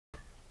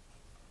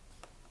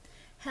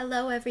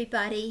Hello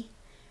everybody.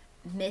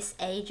 Miss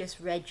A just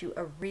read you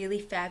a really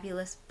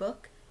fabulous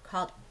book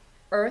called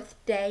Earth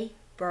Day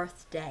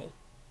Birthday.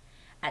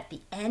 At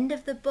the end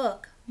of the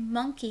book,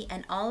 Monkey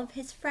and all of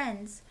his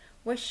friends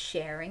were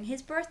sharing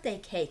his birthday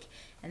cake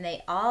and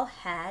they all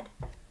had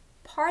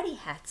party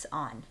hats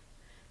on.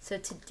 So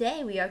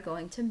today we are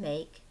going to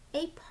make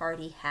a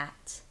party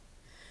hat.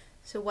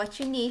 So what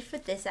you need for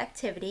this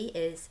activity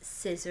is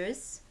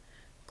scissors,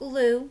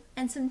 glue,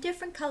 and some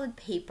different colored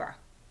paper.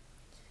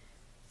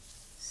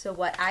 So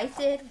what I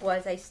did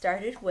was I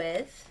started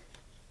with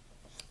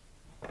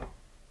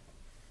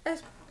a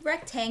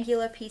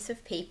rectangular piece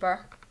of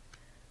paper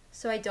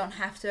so I don't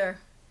have to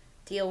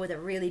deal with a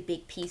really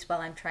big piece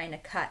while I'm trying to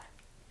cut.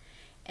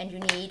 And you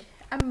need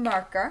a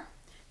marker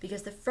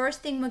because the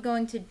first thing we're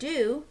going to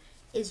do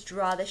is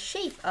draw the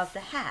shape of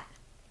the hat.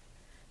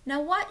 Now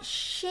what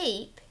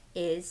shape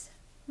is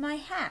my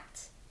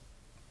hat?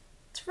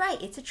 That's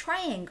right, it's a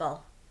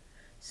triangle.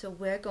 So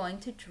we're going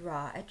to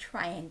draw a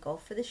triangle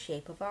for the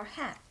shape of our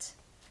hat.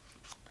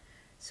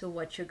 So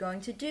what you're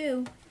going to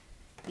do,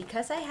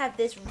 because I have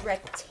this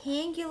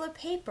rectangular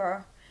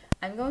paper,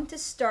 I'm going to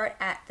start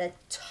at the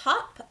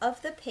top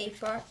of the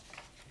paper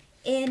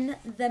in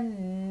the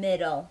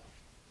middle,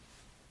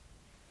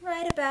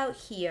 right about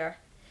here.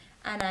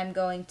 And I'm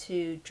going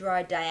to draw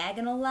a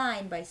diagonal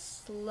line by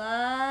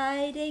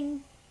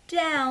sliding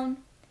down.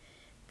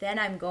 Then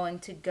I'm going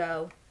to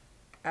go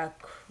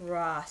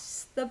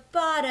across the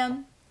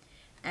bottom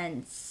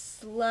and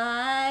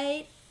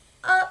slide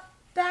up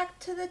back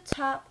to the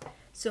top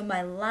so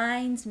my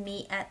lines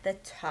meet at the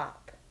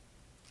top.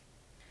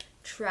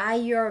 Try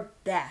your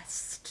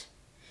best.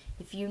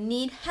 If you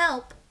need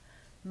help,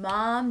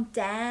 Mom,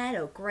 Dad,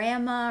 or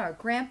Grandma or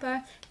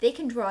Grandpa, they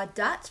can draw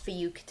dots for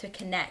you to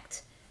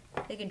connect.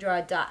 They can draw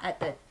a dot at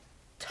the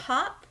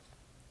top,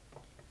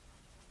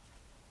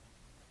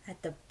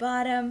 at the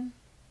bottom,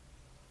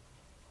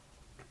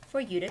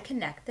 for you to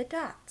connect the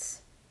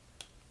dots.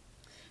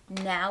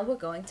 Now we're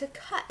going to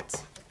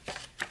cut.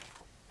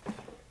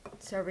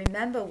 So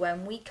remember,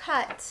 when we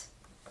cut,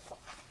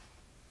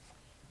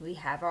 we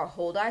have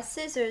hold our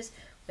scissors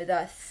with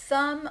our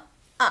thumb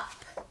up,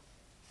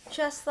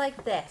 just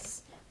like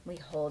this. We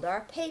hold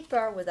our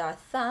paper with our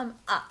thumb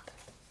up.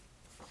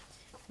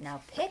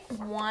 Now pick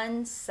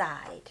one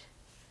side.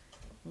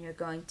 And you're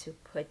going to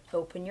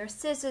open your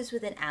scissors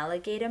with an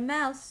alligator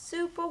mouth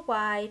super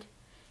wide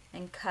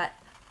and cut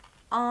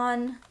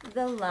on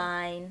the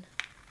line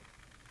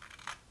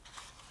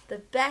the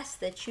best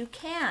that you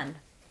can.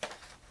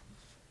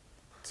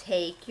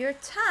 Take your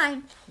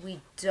time.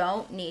 We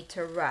don't need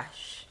to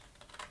rush.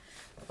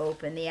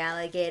 Open the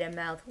alligator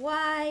mouth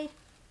wide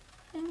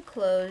and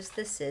close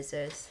the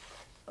scissors.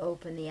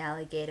 Open the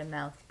alligator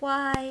mouth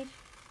wide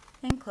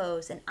and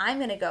close. And I'm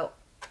going to go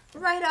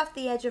right off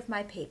the edge of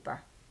my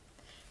paper.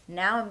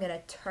 Now I'm going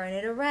to turn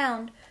it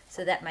around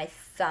so that my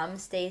thumb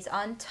stays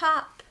on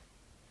top.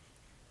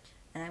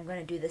 And I'm going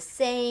to do the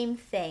same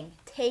thing,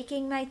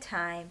 taking my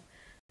time.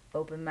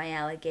 Open my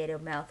alligator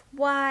mouth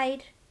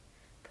wide,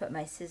 put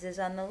my scissors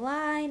on the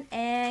line,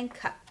 and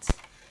cut.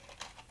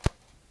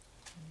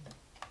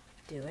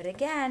 Do it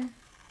again.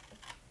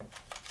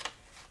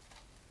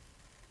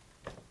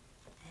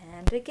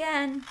 And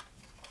again.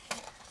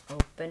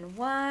 Open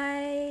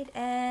wide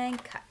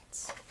and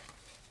cut.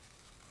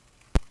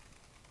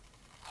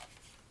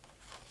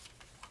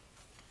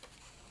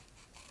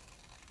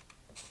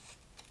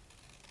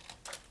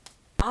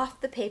 Off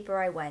the paper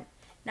I went.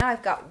 Now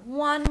I've got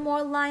one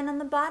more line on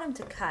the bottom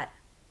to cut.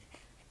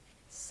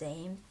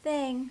 Same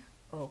thing.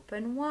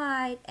 Open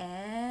wide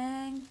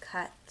and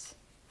cut.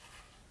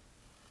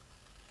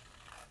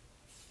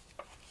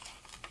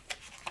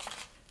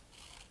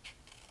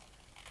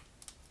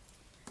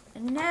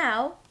 And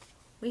now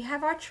we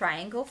have our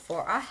triangle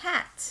for our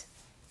hat.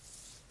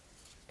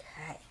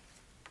 Okay.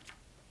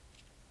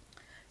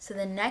 So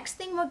the next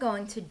thing we're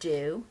going to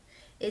do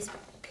is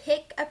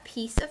pick a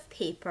piece of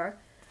paper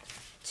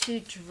to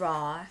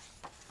draw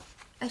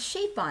a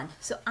shape on.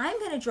 So I'm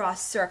going to draw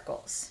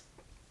circles.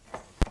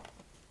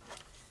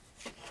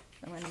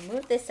 I'm going to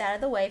move this out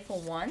of the way for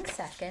 1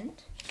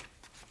 second.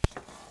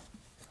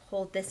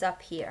 Hold this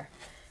up here.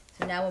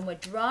 So now when we're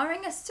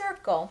drawing a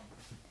circle,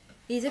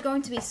 these are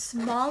going to be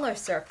smaller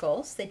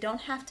circles. They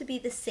don't have to be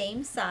the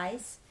same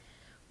size.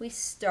 We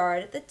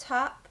start at the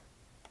top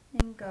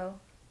and go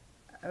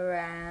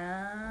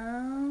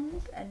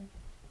around and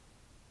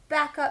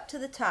back up to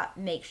the top.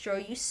 Make sure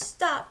you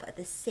stop at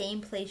the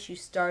same place you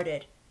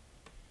started.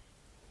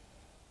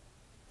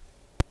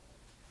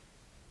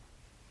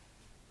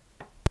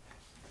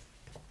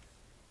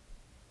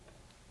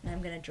 And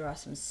I'm going to draw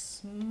some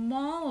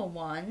smaller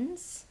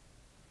ones.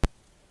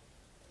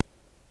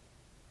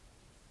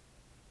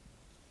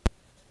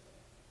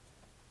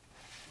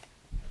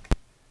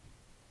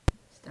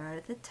 Start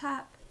at the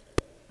top,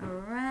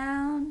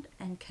 around,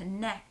 and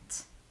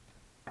connect.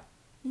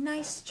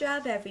 Nice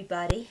job,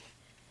 everybody.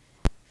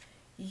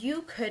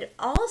 You could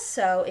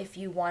also, if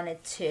you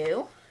wanted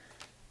to,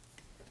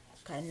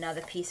 got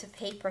another piece of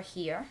paper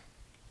here.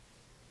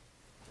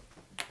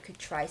 could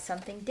try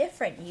something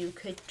different. You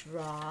could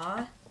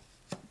draw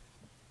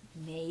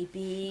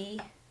maybe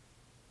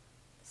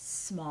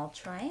small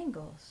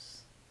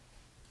triangles.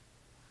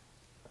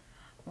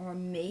 Or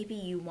maybe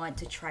you want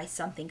to try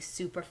something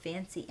super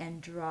fancy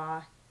and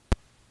draw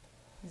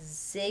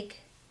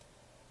zigzags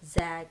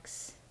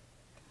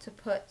to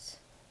put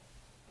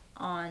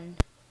on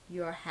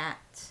your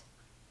hat.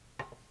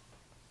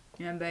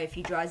 Remember, if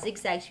you draw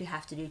zigzags, you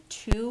have to do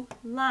 2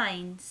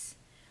 lines,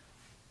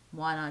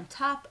 one on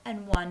top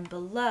and one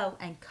below,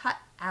 and cut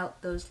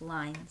out those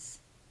lines.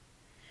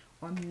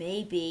 Or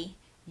maybe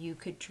you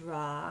could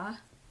draw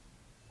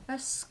a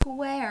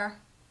square.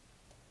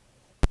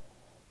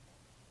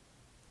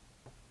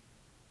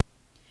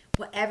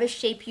 Whatever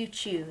shape you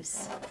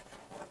choose.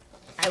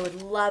 I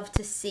would love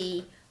to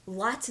see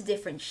lots of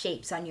different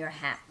shapes on your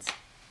hat.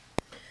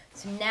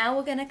 So now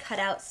we're going to cut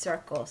out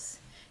circles.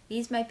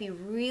 These might be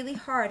really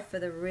hard for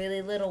the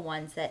really little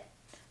ones that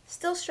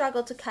still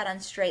struggle to cut on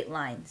straight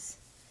lines.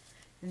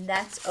 And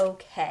that's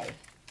okay.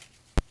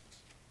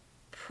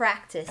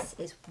 Practice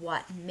is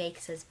what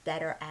makes us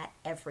better at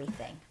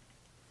everything.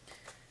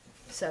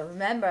 So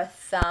remember,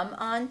 thumb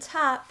on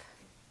top.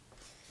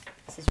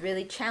 This is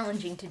really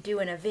challenging to do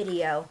in a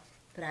video,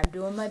 but I'm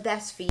doing my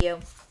best for you.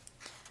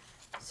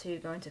 So you're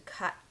going to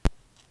cut,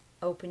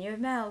 open your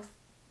mouth,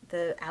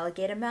 the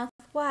alligator mouth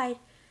wide,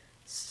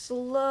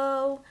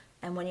 slow,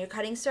 and when you're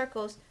cutting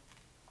circles,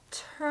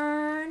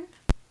 turn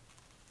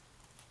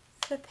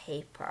the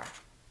paper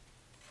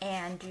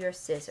and your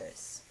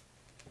scissors.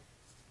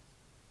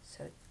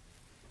 So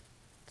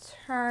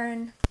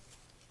turn,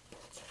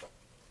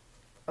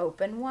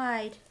 open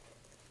wide,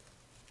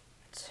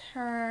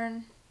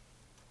 turn,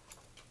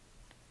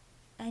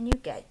 and you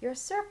get your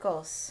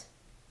circles.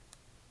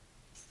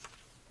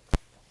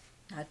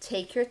 Now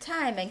take your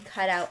time and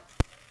cut out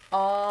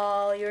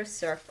all your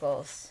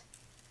circles.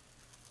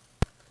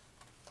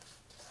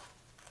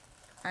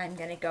 I'm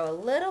going to go a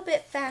little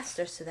bit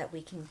faster so that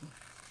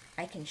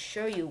I can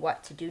show you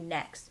what to do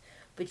next.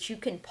 But you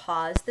can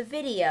pause the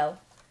video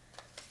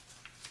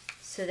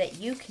so that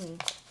you can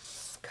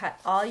cut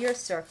all your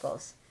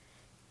circles.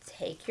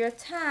 Take your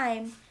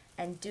time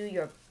and do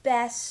your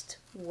best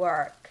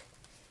work.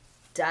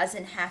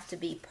 Doesn't have to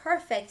be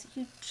perfect,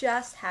 you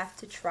just have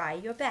to try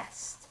your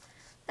best.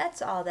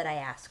 That's all that I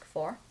ask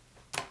for.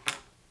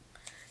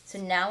 So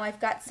now I've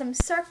got some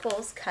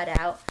circles cut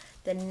out.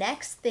 The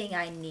next thing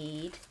I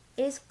need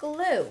is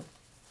glue.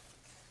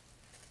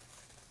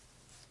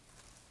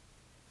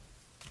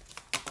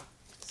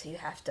 So you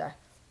have to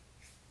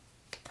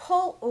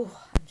pull, oh,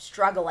 I'm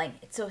struggling.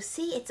 So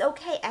see, it's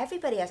okay,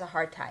 everybody has a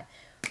hard time.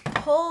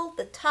 Pull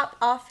the top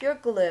off your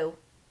glue.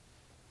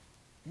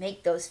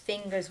 Make those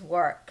fingers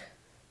work.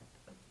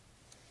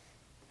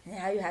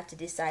 Now you have to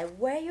decide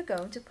where you're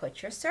going to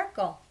put your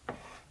circle.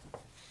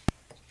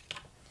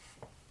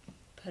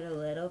 Put a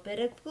little bit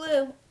of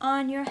glue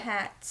on your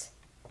hat.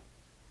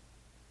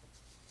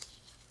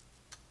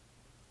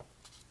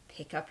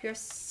 Pick up your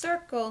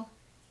circle.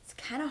 It's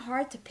kind of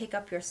hard to pick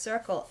up your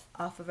circle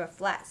off of a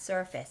flat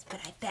surface,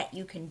 but I bet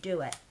you can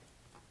do it.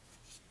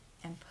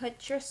 And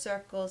put your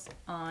circles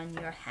on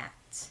your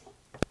hat.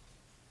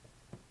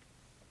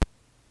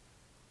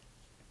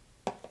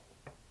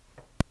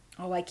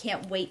 Oh, I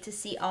can't wait to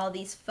see all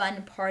these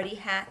fun party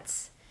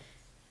hats.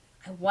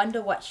 I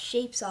wonder what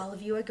shapes all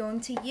of you are going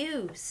to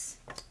use.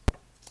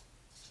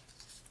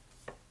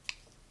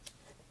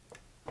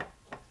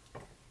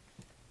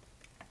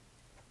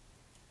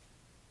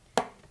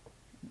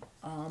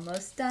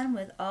 Almost done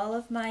with all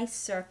of my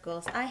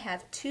circles. I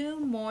have 2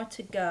 more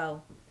to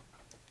go.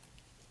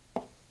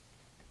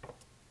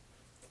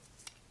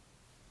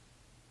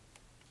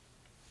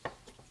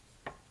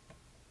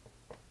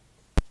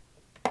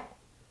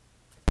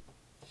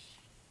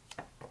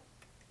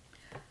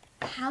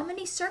 How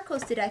many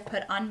circles did I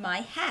put on my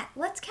hat?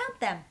 Let's count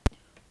them.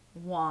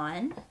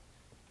 1,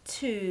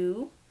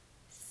 2,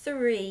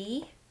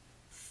 3,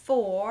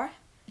 4,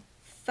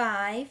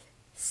 5,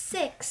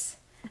 6.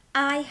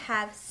 I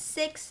have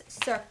 6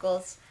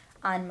 circles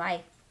on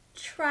my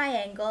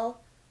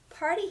triangle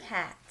party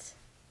hat.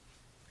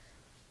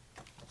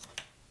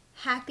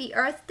 Happy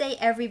Earth Day,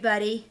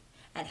 everybody,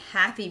 and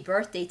happy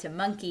birthday to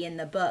Monkey in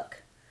the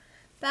book.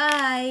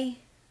 Bye.